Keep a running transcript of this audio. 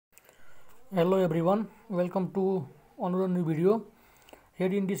Hello everyone, welcome to another new video. Here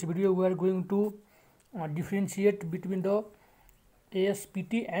in this video we are going to differentiate between the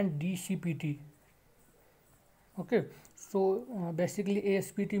ASPT and DCPT. Okay, so basically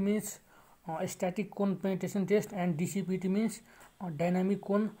ASPT means static cone penetration test and DCPT means dynamic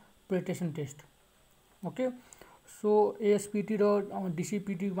cone penetration test. Okay, so ASPT र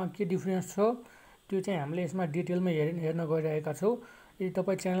DCPT मा के difference छ त्यो चाहिँ हामीले यसमा डिटेलमा हेर्न गइरहेका छौं। यदि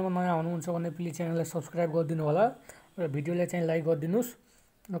तपाई च्यानलमा नयाँ हुनुहुन्छ भने प्लिज च्यानललाई सब्स्क्राइब गरिदिनु होला र भिडियोलाई चाहिँ लाइक गरिदिनुस्।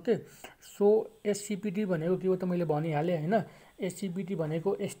 ओके, सो एससीपीटी भनेको के हो त मैले भनिहालेँ हैन। एससीपीटी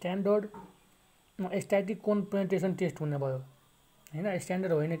भनेको स्ट्यान्डर्ड स्ट्याटिक कोन पेनिट्रेसन टेस्ट हुने भयो हैन,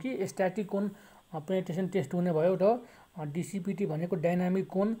 स्ट्यान्डर्ड होइन कि स्ट्याटिक कोन पेनिट्रेसन टेस्ट हुने भयो र डीसीपीटी भनेको डायनामिक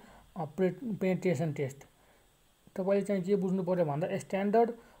कोन पेनिट्रेसन टेस्ट। तपाईले चाहिँ के बुझ्नु पर्यो भन्दा स्ट्यान्डर्ड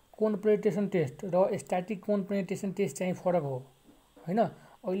कोन पेनिट्रेसन टेस्ट र स्ट्याटिक कोन पेनिट्रेसन टेस्ट चाहिँ फरक हो हैन।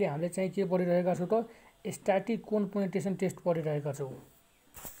 अहिले हामीले चाहिँ के पढिरहेका छौं त स्ट्याटिक कोन पेनिट्रेसन टेस्ट पढिरहेका छौं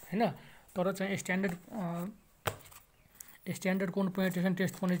हैन। तर चाहिँ स्ट्यान्डर्ड कोन पेनिट्रेसन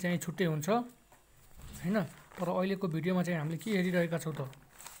टेस्ट पनि चाहिँ छुट्टै हुन्छ हैन। तर अहिलेको भिडियोमा चाहिँ हामीले के हेरिरहेका छौं त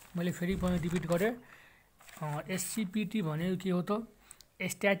मैले फेरि पनि रिपिट गरे, एससीपीटी भनेको के हो त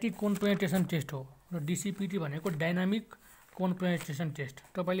स्ट्याटिक कोन पेनिट्रेसन टेस्ट हो र डीसीपीटी भनेको डायनामिक कोन पेनिट्रेसन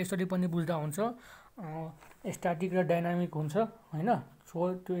टेस्ट। तपाईले यसरी पनि बुझ्दा हुन्छ, स्ट्याटिक र डायनामिक हुन्छ हैन।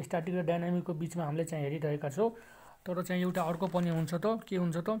 सो त्यो स्ट्याटिक र डायनामिकको बीचमा हामीले चाहिँ हेरिरहेका छौं। तर चाहिँ एउटा अर्को पनि हुन्छ त के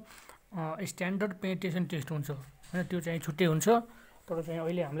हुन्छ त स्ट्यान्डर्ड पेनिट्रेसन टेस्ट हुन्छ हैन, त्यो चाहिँ छुट्टै हुन्छ। तर चाहिँ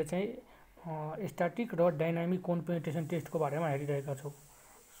अहिले हामीले चाहिँ स्ट्याटिक र डायनामिक कोन पेनिट्रेसन टेस्टको बारेमा हेरिरहेका छौं।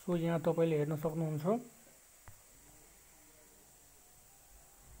 सो यहाँ तपाईले हेर्न सक्नुहुन्छ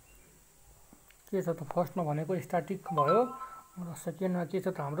के छ त फर्स्टमा भनेको स्ट्याटिक भयो र सेकेन्डमा के छ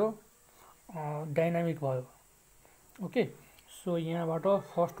त हाम्रो डायनामिक भयो। ओके, सो यहाँबाट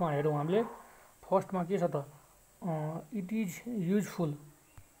फर्स्टमा हेरौँ हामीले। फर्स्टमा के छ त it is useful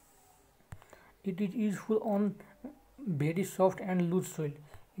on very soft and loose soil.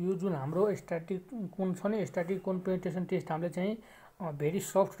 यो जुन हाम्रो स्ट्याटिक कोन छ नि, स्ट्याटिक कोन पेनिट्रेसन टेस्ट हामीले चाहिँ भेरी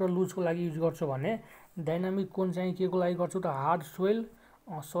सफ्ट र लुजको लागि युज गर्छौं भने डायनामिक कोन चाहिँ के को लागि गर्छौं त hard soil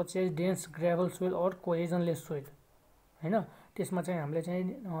such as dense gravel soil or कोहेजनलेस soil हैन। त्यसमा चाहिँ हामीले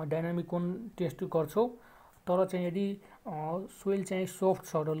चाहिँ डायनामिक कोन टेस्ट गर्छौं। तर चाहिँ यदि सोइल चाहिँ सफ्ट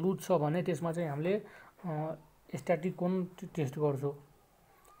छ र लुज छ भने त्यसमा चाहिँ हामीले स्ट्याटिक कोन टेस्ट गर्छौं।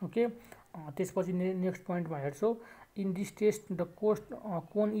 ओके, त्यसपछि नेक्स्ट पोइन्टमा हेर्छौं। In this test the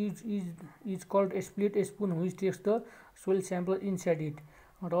cone is called split spoon which takes the soil sample inside it.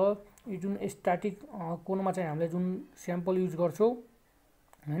 र यो जुन स्ट्याटिक कोनमा चाहिँ हामीले जुन स्याम्पल युज गर्छौं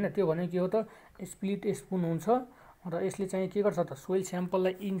हैन, त्यो भनेको के हो त स्प्लिट स्पुन हुन्छ र यसले चाहिँ के गर्छ त सोइल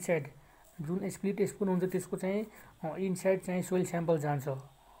स्याम्पललाई इनसाइड जुन स्प्लिट स्पुन हुन्छ त्यसको चाहिँ इनसाइड चाहिँ सोइल स्याम्पल जान्छ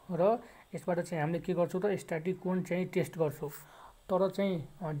र यसबाट चाहिँ हामीले के गर्छौं त स्ट्याटिक कोन चाहिँ टेस्ट गर्छौं। तर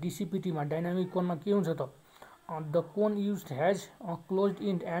चाहिँ डीसीपीटी मा डायनामिक कोनमा के हुन्छ त the cone used has a closed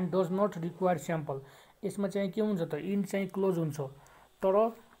end and does not require sample. यसमा चाहिँ के हुन्छ त इन्ड चाहिँ क्लोज हुन्छ, तर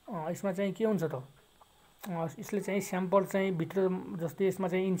यसमा चाहिँ के हुन्छ त यसले चाहिँ स्याम्पल चाहिँ भित्र जस्तै यसमा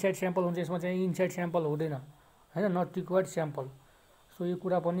चाहिँ इनसाइड स्याम्पल हुन्छ, यसमा चाहिँ इनसाइड स्याम्पल हुँदैन हैन, नट रिक्वायर्ड स्याम्पल। सो यो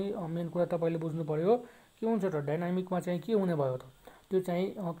कुरा पनि मेन कुरा तपाईले बुझ्नु पर्यो। के हुन्छ त डायनामिकमा चाहिँ के हुने भयो त त्यो चाहिँ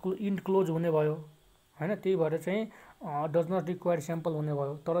इन्ड क्लोज हुने भयो हैन, त्यही भएर चाहिँ डज नट रिक्वायर स्याम्पल हुने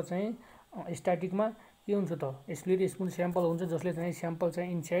भयो। तर चाहिँ स्ट्याटिकमा के हुन्छ त स्प्लिट स्पुन स्याम्पल हुन्छ जसले चाहिँ स्याम्पल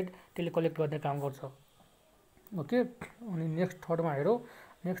चाहिँ इनसाइड त्यसले कलेक्ट गर्ने काम गर्छ। ओके, अनि नेक्स्ट थर्डमा हेरौँ।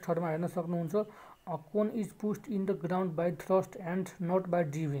 नेक्स्ट थर्डमा हेर्न सक्नुहुन्छ cone is pushed in the ground by thrust and not by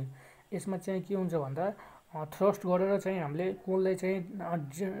ड्रिभिङ। यसमा चाहिँ के हुन्छ भन्दा थ्रस्ट गरेर चाहिँ हामीले कोनलाई चाहिँ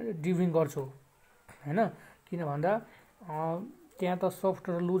ड्रिभिङ गर्छौं हैन, किन भन्दा त्यहाँ त सफ्ट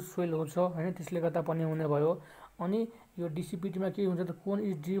र लुज सोइल हुन्छ हैन, त्यसले गर्दा पनि हुने भयो। अनि यो डीसीपीटी मा के हुन्छ त cone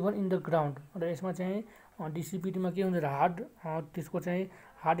is driven in the ground र यसमा चाहिँ डीसीपीटी मा के हुन्छ त हार्ड त्यसको चाहिँ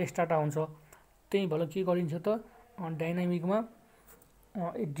हार्ड स्टार्टा हुन्छ, त्यही भएर के गरिन्छ त डायनामिकमा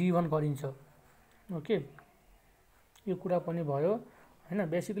ड्रिभन गरिन्छ। ओके, यो कुरा पनि भयो हैन।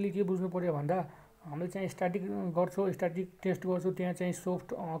 बेसिकली के बुझ्नु पर्यो भन्दा हामीले चाहिँ स्ट्याटिक गर्छौं, स्ट्याटिक टेस्ट गर्छौं, त्यहाँ चाहिँ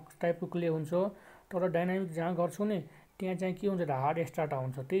सफ्ट टाइपको क्ले हुन्छ। तर डायनामिक जहाँ गर्छौं नि त्यहाँ चाहिँ के हुन्छ त हार्ड स्टार्टा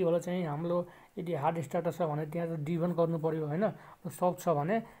हुन्छ, त्यही भएर चाहिँ हाम्रो यदि हार्ड स्टार्टा छ भने त्यहाँ चाहिँ ड्रिभन गर्नु पर्यो हैन। सफ्ट छ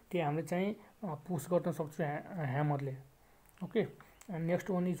भने त्यहाँ हामीले चाहिँ पुश गर्न सक्छौं ह्यामरले। Okay, next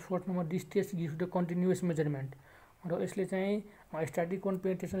one is fourth number this test gives the continuous measurement. र यसले चाहिँ स्ट्याटिक कोन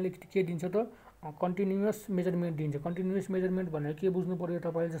पेनिट्रेसनले के दिन्छ त कन्टिन्युअस मेजरमेन्ट दिन्छ। कन्टिन्युअस मेजरमेन्ट भनेको के बुझ्नु पर्यो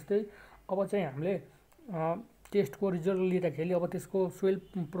तपाईले, जस्तै अब चाहिँ हामीले टेस्टको रिजल्ट लिँदाखेरि अब त्यसको सोइल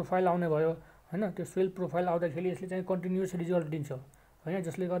प्रोफाइल आउने भयो हैन, त्यो सोइल प्रोफाइल आउँदाखेरि यसले चाहिँ कन्टिन्युअस रिजल्ट दिन्छ हैन,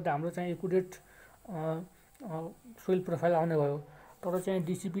 जसले गर्दा हाम्रो चाहिँ एकुरेट सोइल प्रोफाइल आउने भयो। तर चाहिँ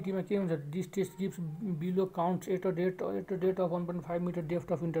DCPT के हुन्छ, this test gives below counts at a date of 1.5 metre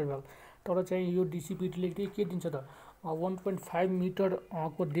depth of interval. तर चाहिँ यो DCPT ले के दिन्छ त 1.5 मिटर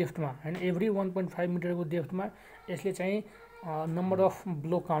को डेप्थमा हैन, एभ्री 1.5 मिटरको डेप्थमा यसले चाहिँ नम्बर अफ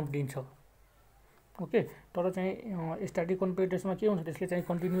ब्लो काउन्ट दिन्छ। ओके, तर चाहिँ स्ट्याटिक कम्पेरिटिभमा के हुन्छ, त्यसले चाहिँ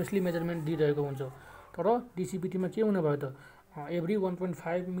कन्टिन्युअसली मेजरमेन्ट दिइरहेको हुन्छ। तर DCPT मा के हुने भयो त एभ्री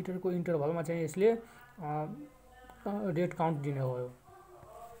 1.5 मिटरको इन्टरभलमा चाहिँ यसले रेट काउन्ट दिने भयो।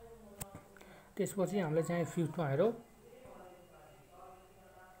 त्यसपछि हामीले चाहिँ फिफ्थमा हेरौँ।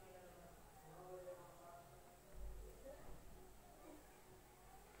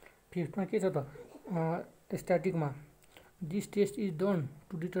 फिफ्थमा के छ त स्ट्याटिकमा this test is done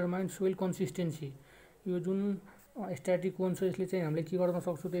to determine soil consistency. यो जुन स्ट्याटिक कोन छ यसले चाहिँ हामीले के गर्न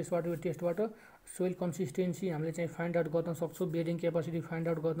सक्छौँ त यसबाट, यो टेस्टबाट सोइल कन्सिस्टेन्सी हामीले चाहिँ फाइन्ड आउट गर्न सक्छौँ, बेरिङ क्यापासिटी फाइन्ड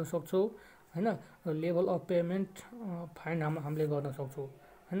आउट गर्न सक्छौँ हैन, र लेभल अफ पेमेन्ट फाइन्ड हामीले गर्न सक्छौँ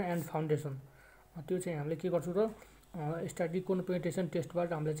हैन, एन्ड फाउन्डेसन। त्यो चाहिँ हामीले के गर्छौँ त स्ट्याटिक कोन पेनिट्रेसन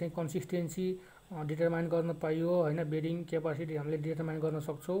टेस्टबाट हामीले चाहिँ कन्सिस्टेन्सी डिटरमाइन गर्न पाइयो हैन, बेरिङ क्यापासिटी हामीले डिटरमाइन गर्न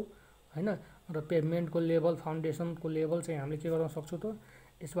सक्छौँ हैन, र पेभमेन्टको लेभल फाउन्डेसनको लेभल चाहिँ हामीले के गर्न सक्छौँ त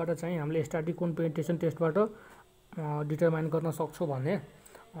यसबाट चाहिँ हामीले स्ट्याटिक कोन पेनिट्रेसन टेस्टबाट डिटरमाइन गर्न सक्छौँ भने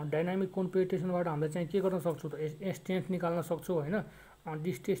डाइनामिक कोन पेनिट्रेसनबाट हामीले चाहिँ के गर्न सक्छौँ त स्ट्रेन्थ निकाल्न सक्छौँ हैन।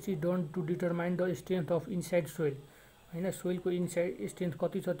 This test is done to determine the strength of inside soil हैन, सोइलको इनसाइड स्ट्रेन्थ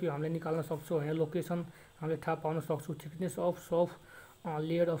कति छ त्यो हामीले निकाल्न सक्छौँ हैन, लोकेसन हामीले थाहा पाउन सक्छौँ, thickness of soft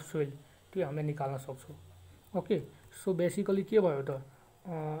layer of soil त्यो हामीले निकाल्न सक्छौँ। ओके, सो बेसिकली के भयो त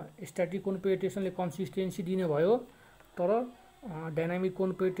स्ट्याटिक कोन पेनिट्रेसनले कन्सिस्टेन्सी दिने भयो, तर डाइनामिक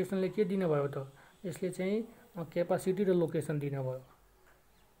कोन पेनिट्रेसनले के दिने भयो त यसले चाहिँ क्यापासिटी र लोकेसन दिने भयो।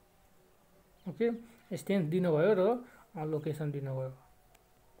 ओके, स्ट्रेन्थ दिने भयो र लोकेसन दिने भयो।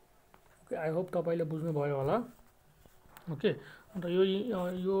 ओके, आई होप तपाईले बुझ्नुभयो होला। ओके, अन्त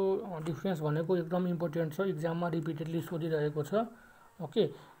यो डिफरेन्स भनेको एकदम इम्पोर्टेन्ट छ, इक्जाममा रिपिटेडली सोधिरहेको छ। ओके,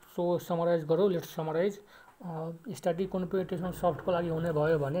 सो समराइज गरौँ, let's summarise. Static cone penetration सफ्टको लागि हुने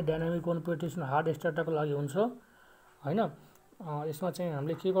भयो भने डाइनामिक कोन पेनिट्रेसन हार्ड स्ट्राटाको लागि हुन्छ हैन। यसमा चाहिँ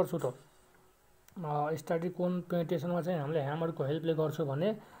हामीले के गर्छौँ त स्ट्याटिक कोन पेनिट्रेसनमा चाहिँ हामीले ह्यामरको हेल्पले गर्छौँ भने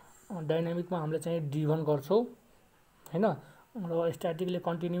डाइनामिकमा हामीले चाहिँ ड्रिभन गर्छौँ हैन, र स्ट्याटिकले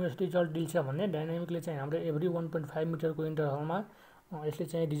कन्टिन्युअस रिजल्ट दिन्छ भने डाइनामिकले चाहिँ हाम्रो एभ्री 1.5 मिटरको इन्टरभलमा यसले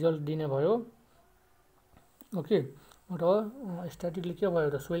चाहिँ रिजल्ट दिने भयो। ओके, र स्ट्याटिकले के भयो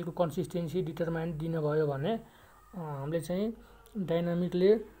त सोइलको कन्सिस्टेन्सी डिटरमाइन दिने भयो भने हामीले चाहिँ डाइनामिकले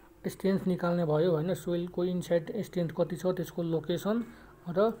स्ट्रेन्थ निकाल्ने भयो हैन, सोइलको इनसाइड स्ट्रेन्थ कति छ त्यसको लोकेसन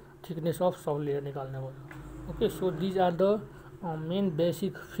र थिकनेस अफ सब लेयर निकाल्ने भयो। Okay, so these are the main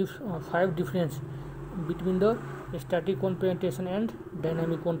basic 5 difference between the static cone penetration and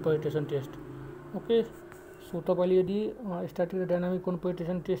dynamic cone penetration test. Okay, so तपाईले यदि स्ट्याटिक र डाइनामिक कोन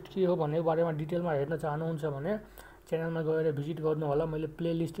पेनिट्रेसन टेस्ट के हो भन्ने बारेमा डिटेलमा हेर्न चाहनुहुन्छ भने च्यानलमा गएर भिजिट गर्नु होला। मैले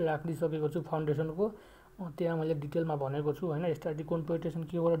प्लेलिस्ट राखिदिसकेको छु फाउन्डेसनको, त्यहाँ मैले डिटेलमा भनेको छु हैन, स्ट्याटिक कोन पेनिट्रेसन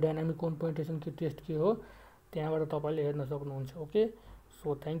के हो र डाइनामिक कोन पेनिट्रेसन के टेस्ट के हो, त्यहाँबाट तपाईले हेर्न सक्नुहुन्छ। Okay,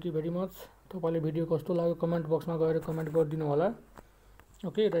 so thank you very much. तपाईले भिडियो कस्तो लाग्यो कमेन्ट बक्समा गएर कमेन्ट गरिदिनु होला।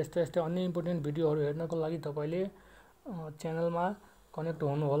 ओके, र यस्तै अन्य इम्पोर्टेन्ट भिडियोहरू हेर्नको लागि तपाईले च्यानलमा कनेक्ट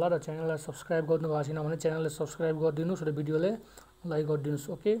हुनु होला र च्यानललाई सब्स्क्राइब गर्नुभएको छैन भने च्यानललाई सब्स्क्राइब गरिदिनुस् र भिडियोलाई like गरिदिनुस्।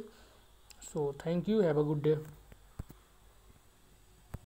 Okay, so thank you, have a good day.